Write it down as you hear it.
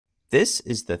This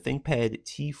is the Thinkpad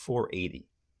T480.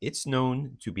 It's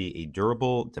known to be a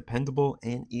durable, dependable,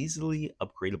 and easily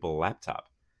upgradable laptop.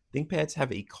 ThinkPads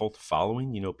have a cult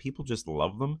following, people just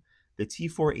love them. The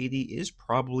T480 is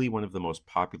probably one of the most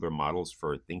popular models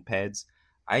for ThinkPads.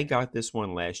 I got this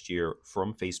one last year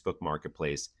from Facebook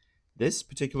Marketplace. This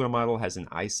particular model has an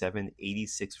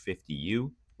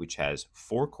i7-8650U, which has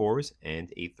 4 cores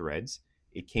and 8 threads.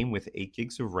 It came with 8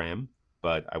 gigs of RAM,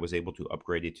 but I was able to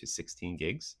upgrade it to 16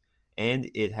 gigs,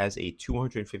 and it has a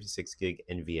 256 gig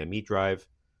NVMe drive.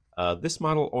 This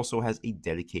model also has a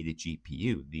dedicated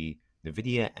GPU, the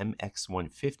NVIDIA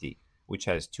MX150, which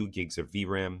has 2 gigs of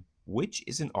VRAM, which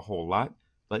isn't a whole lot,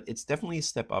 but it's definitely a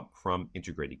step up from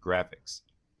integrated graphics.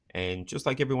 And just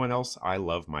like everyone else, I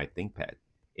love my ThinkPad.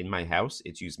 In my house,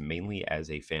 it's used mainly as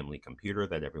a family computer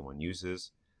that everyone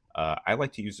uses. I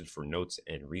like to use it for notes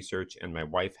and research, and my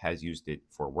wife has used it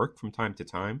for work from time to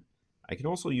time. I can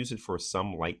also use it for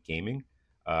some light gaming.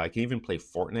 I can even play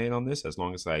Fortnite on this as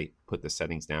long as I put the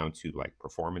settings down to like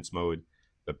performance mode.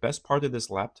 The best part of this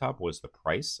laptop was the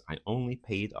price. I only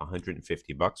paid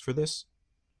 $150 for this.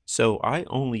 So I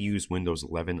only use Windows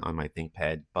 11 on my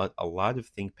ThinkPad, but a lot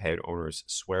of ThinkPad owners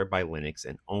swear by Linux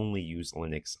and only use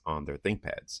Linux on their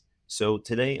ThinkPads. So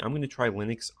today I'm going to try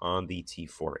Linux on the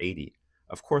T480.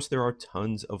 Of course, there are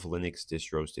tons of Linux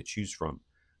distros to choose from,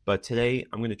 but today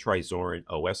I'm going to try Zorin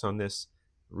OS on this.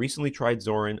 Recently tried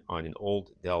Zorin on an old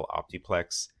Dell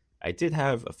Optiplex. I did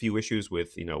have a few issues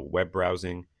with, web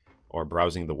browsing or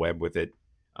browsing the web with it.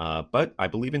 But I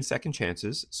believe in second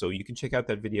chances, so you can check out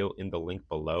that video in the link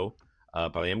below.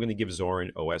 But I am going to give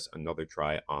Zorin OS another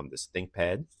try on this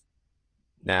ThinkPad.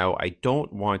 Now, I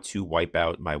don't want to wipe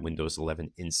out my Windows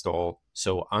 11 install,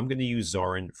 so I'm going to use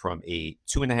Zorin from a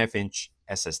 2.5-inch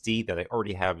SSD that I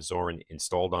already have Zorin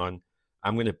installed on.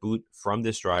 I'm going to boot from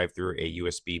this drive through a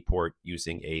USB port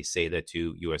using a SATA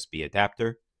to USB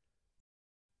adapter.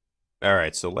 All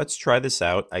right, so let's try this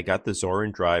out. I got the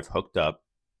Zorin drive hooked up.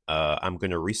 I'm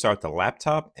going to restart the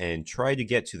laptop and try to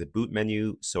get to the boot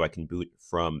menu so I can boot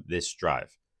from this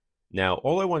drive. Now,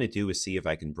 all I want to do is see if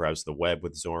I can browse the web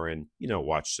with Zorin,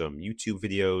 watch some YouTube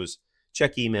videos,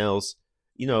 check emails,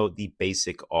 the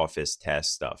basic office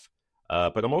task stuff.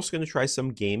 But I'm also going to try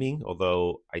some gaming,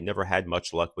 although I never had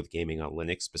much luck with gaming on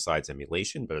Linux besides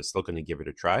emulation, but I'm still going to give it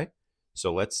a try.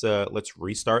 So let's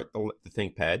restart the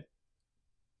ThinkPad.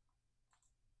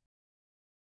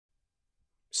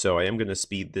 So I am going to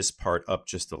speed this part up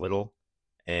just a little.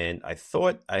 And I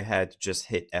thought I had to just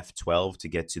hit F12 to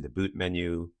get to the boot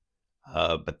menu,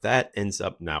 but that ends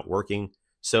up not working.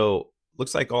 So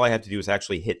looks like all I have to do is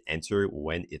actually hit enter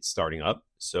when it's starting up.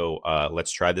 So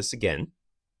let's try this again.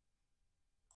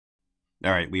 All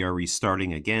right, we are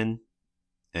restarting again.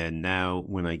 And now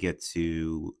when I get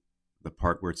to the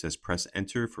part where it says press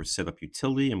enter for setup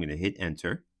utility, I'm going to hit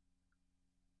enter.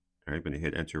 All right, I'm going to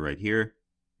hit enter right here.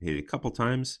 Hit it a couple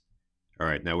times. All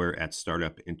right, now we're at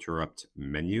startup interrupt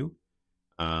menu.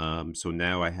 So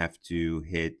now I have to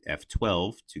hit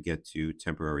F12 to get to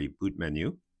temporary boot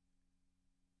menu.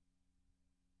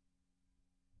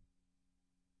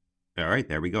 All right,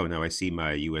 there we go. Now I see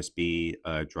my USB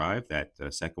drive, that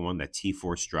second one, that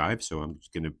T-Force drive. So I'm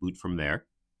just going to boot from there.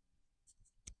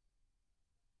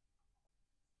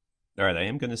 All right, I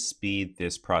am going to speed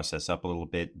this process up a little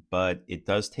bit, but it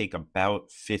does take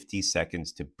about 50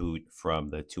 seconds to boot from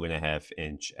the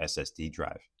 2.5-inch SSD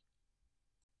drive.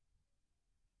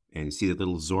 And you see the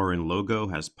little Zorin logo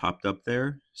has popped up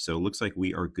there. So it looks like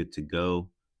we are good to go.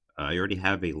 I already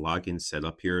have a login set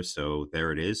up here, so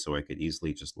there it is. So I could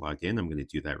easily just log in. I'm going to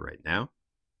do that right now.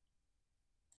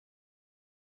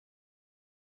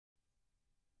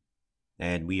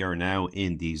 And we are now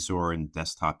in the Zorin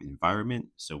desktop environment,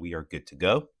 so we are good to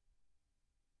go.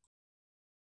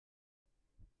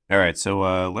 All right,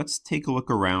 so let's take a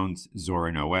look around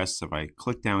Zorin OS. If I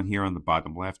click down here on the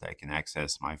bottom left, I can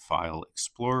access my file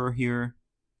explorer here.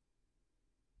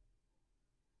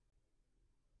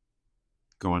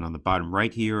 Going on the bottom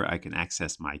right here, I can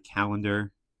access my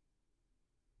calendar.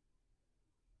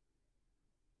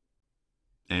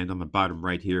 And on the bottom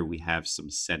right here, we have some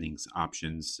settings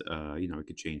options. I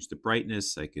could change the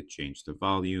brightness, I could change the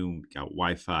volume, got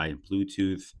Wi-Fi and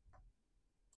Bluetooth.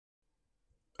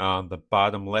 On the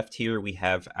bottom left here, we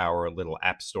have our little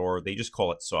app store. They just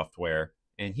call it software.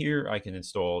 And here I can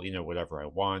install, whatever I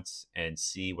want and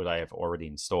see what I have already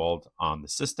installed on the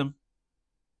system.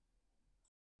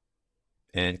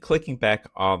 And clicking back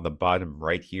on the bottom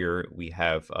right here, we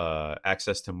have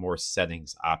access to more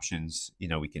settings options.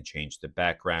 We can change the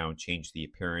background, change the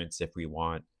appearance if we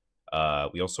want.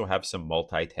 We also have some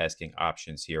multitasking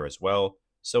options here as well.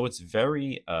 So it's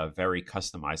very, very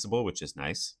customizable, which is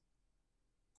nice.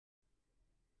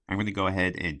 I'm going to go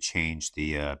ahead and change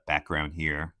the background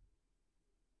here.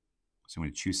 So I'm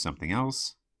going to choose something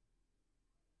else.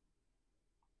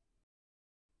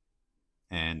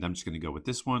 And I'm just going to go with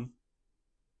this one.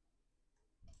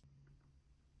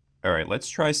 All right, let's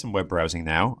try some web browsing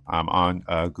now. I'm on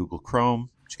Google Chrome.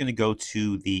 I'm just going to go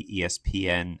to the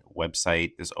ESPN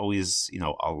website. There's always,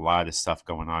 a lot of stuff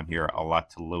going on here, a lot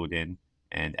to load in.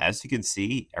 And as you can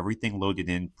see, everything loaded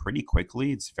in pretty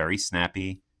quickly. It's very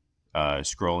snappy,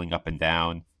 scrolling up and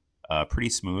down, pretty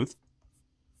smooth.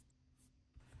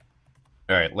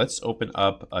 All right, let's open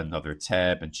up another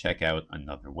tab and check out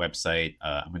another website.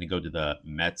 I'm going to go to the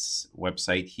Mets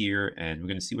website here, and we're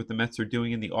going to see what the Mets are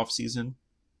doing in the offseason.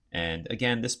 And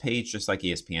again, this page, just like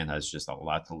ESPN, has just a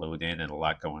lot to load in and a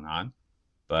lot going on.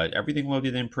 But everything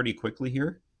loaded in pretty quickly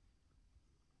here.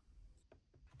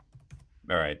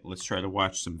 All right, let's try to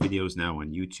watch some videos now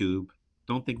on YouTube.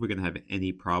 Don't think we're going to have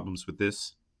any problems with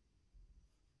this.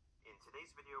 In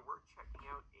today's video, we're checking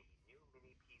out a new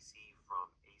mini PC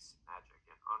from Ace Magic,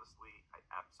 and honestly, I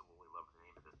absolutely love the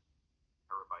name of this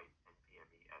terabyte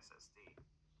NVMe SSD.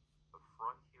 The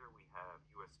front here we have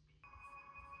USB.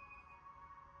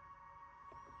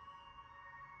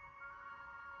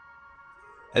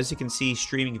 As you can see,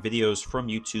 streaming videos from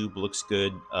YouTube looks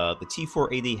good. The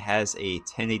T480 has a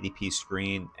 1080p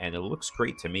screen, and it looks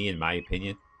great to me, in my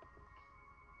opinion.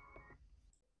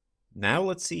 Now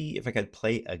let's see if I can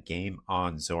play a game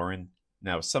on Zorin.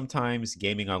 Now, sometimes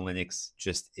gaming on Linux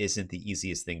just isn't the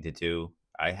easiest thing to do.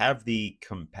 I have the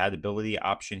compatibility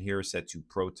option here set to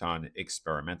Proton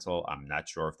Experimental. I'm not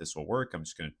sure if this will work. I'm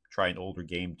just going to try an older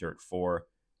game, Dirt 4,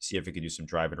 see if we can do some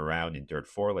driving around in Dirt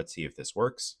 4. Let's see if this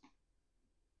works.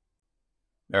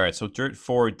 All right, so Dirt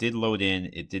 4 did load in.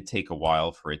 It did take a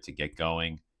while for it to get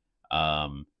going.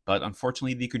 But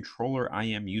unfortunately, the controller I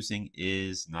am using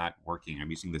is not working. I'm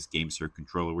using this GameSir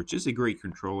controller, which is a great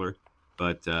controller,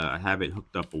 but I have it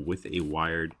hooked up with a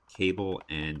wired cable,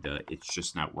 and it's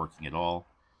just not working at all.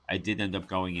 I did end up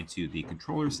going into the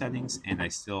controller settings, and I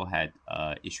still had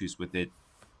issues with it,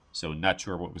 so not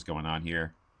sure what was going on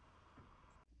here.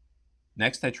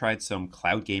 Next, I tried some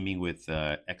cloud gaming with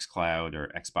xCloud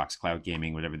or Xbox Cloud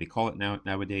Gaming, whatever they call it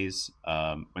nowadays.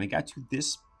 When I got to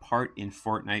this part in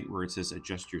Fortnite where it says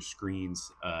adjust your screen's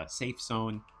safe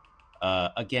zone,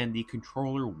 again, the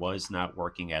controller was not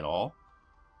working at all.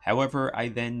 However, I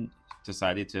then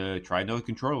decided to try another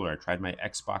controller. I tried my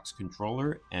Xbox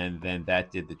controller, and then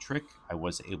that did the trick. I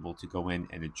was able to go in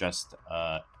and adjust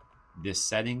this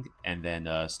setting and then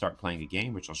start playing a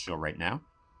game, which I'll show right now.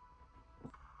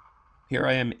 Here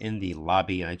I am in the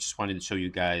lobby, and I just wanted to show you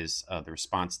guys the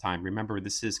response time. Remember,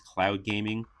 this is cloud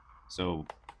gaming, so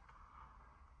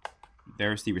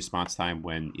there's the response time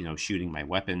when, shooting my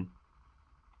weapon.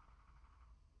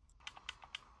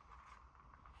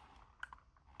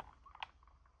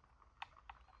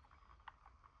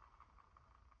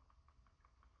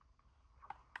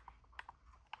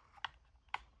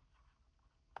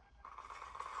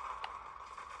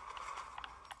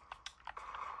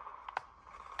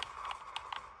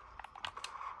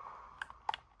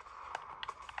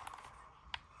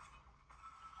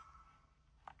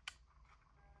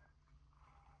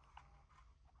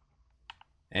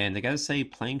 And I gotta say,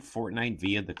 playing Fortnite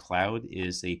via the cloud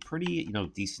is a pretty,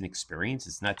 decent experience.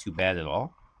 It's not too bad at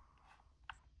all.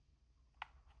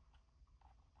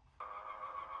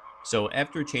 So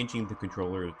after changing the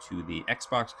controller to the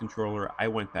Xbox controller, I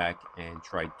went back and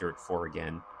tried Dirt 4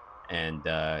 again. And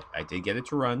I did get it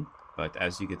to run, but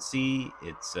as you can see,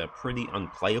 it's pretty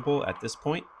unplayable at this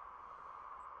point.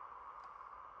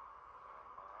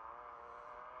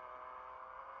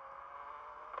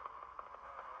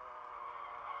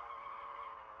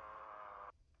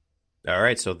 All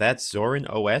right, so that's Zorin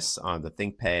OS on the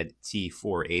Thinkpad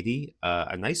T480.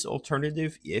 A nice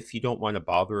alternative if you don't want to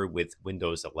bother with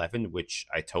Windows 11, which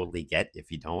I totally get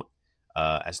if you don't.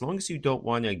 As long as you don't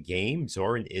want a game,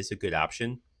 Zorin is a good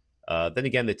option. Then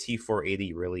again, the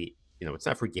T480 really, it's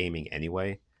not for gaming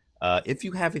anyway. If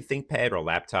you have a ThinkPad or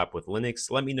laptop with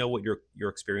Linux, let me know what your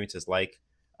experience is like.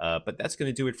 But that's going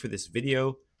to do it for this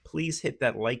video. Please hit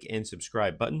that like and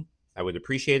subscribe button. I would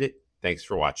appreciate it. Thanks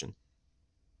for watching.